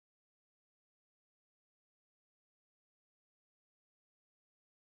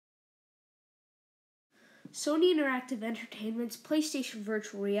Sony Interactive Entertainment's PlayStation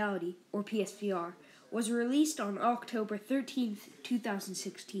Virtual Reality, or PSVR, was released on October 13,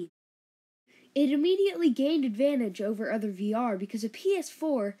 2016. It immediately gained advantage over other VR because a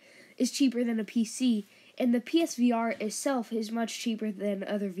PS4 is cheaper than a PC, and the PSVR itself is much cheaper than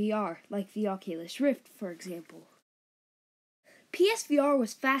other VR, like the Oculus Rift, for example. PSVR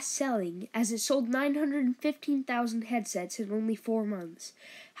was fast-selling as it sold 915,000 headsets in only 4 months.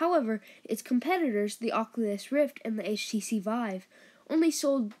 However, its competitors, the Oculus Rift and the HTC Vive, only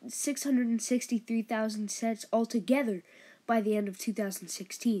sold 663,000 sets altogether by the end of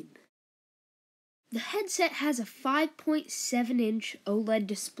 2016. The headset has a 5.7-inch OLED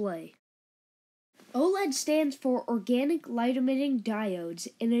display. OLED stands for Organic Light Emitting Diodes,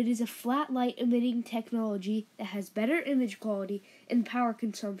 and it is a flat light emitting technology that has better image quality and power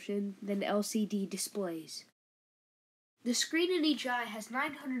consumption than LCD displays. The screen in each eye has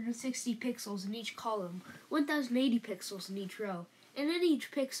 960 pixels in each column, 1080 pixels in each row, and in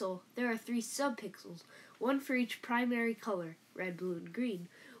each pixel there are 3 subpixels, one for each primary color, red, blue, and green,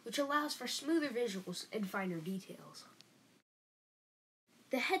 which allows for smoother visuals and finer details.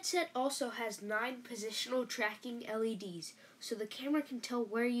 The headset also has 9 positional tracking LEDs, so the camera can tell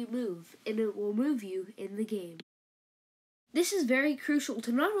where you move, and it will move you in the game. This is very crucial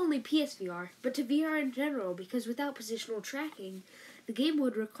to not only PSVR, but to VR in general, because without positional tracking, the game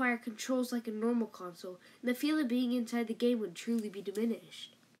would require controls like a normal console, and the feel of being inside the game would truly be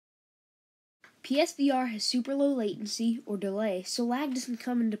diminished. PSVR has super low latency, or delay, so lag doesn't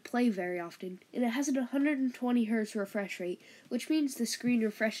come into play very often, and it has a 120 Hz refresh rate, which means the screen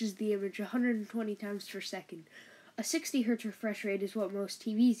refreshes the image 120 times per second. A 60 Hz refresh rate is what most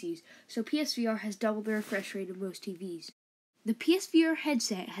TVs use, so PSVR has double the refresh rate of most TVs. The PSVR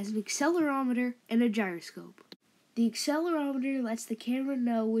headset has an accelerometer and a gyroscope. The accelerometer lets the camera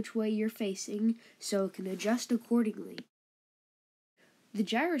know which way you're facing, so it can adjust accordingly. The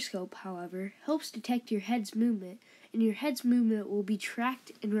gyroscope, however, helps detect your head's movement, and your head's movement will be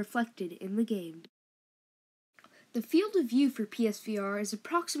tracked and reflected in the game. The field of view for PSVR is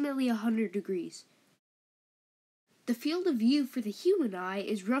approximately 100 degrees. The field of view for the human eye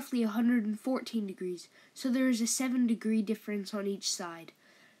is roughly 114 degrees, so there is a 7-degree difference on each side.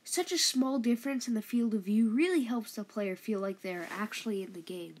 Such a small difference in the field of view really helps the player feel like they are actually in the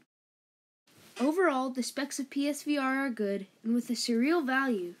game. Overall, the specs of PSVR are good, and with the surreal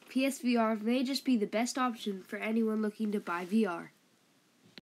value, PSVR may just be the best option for anyone looking to buy VR.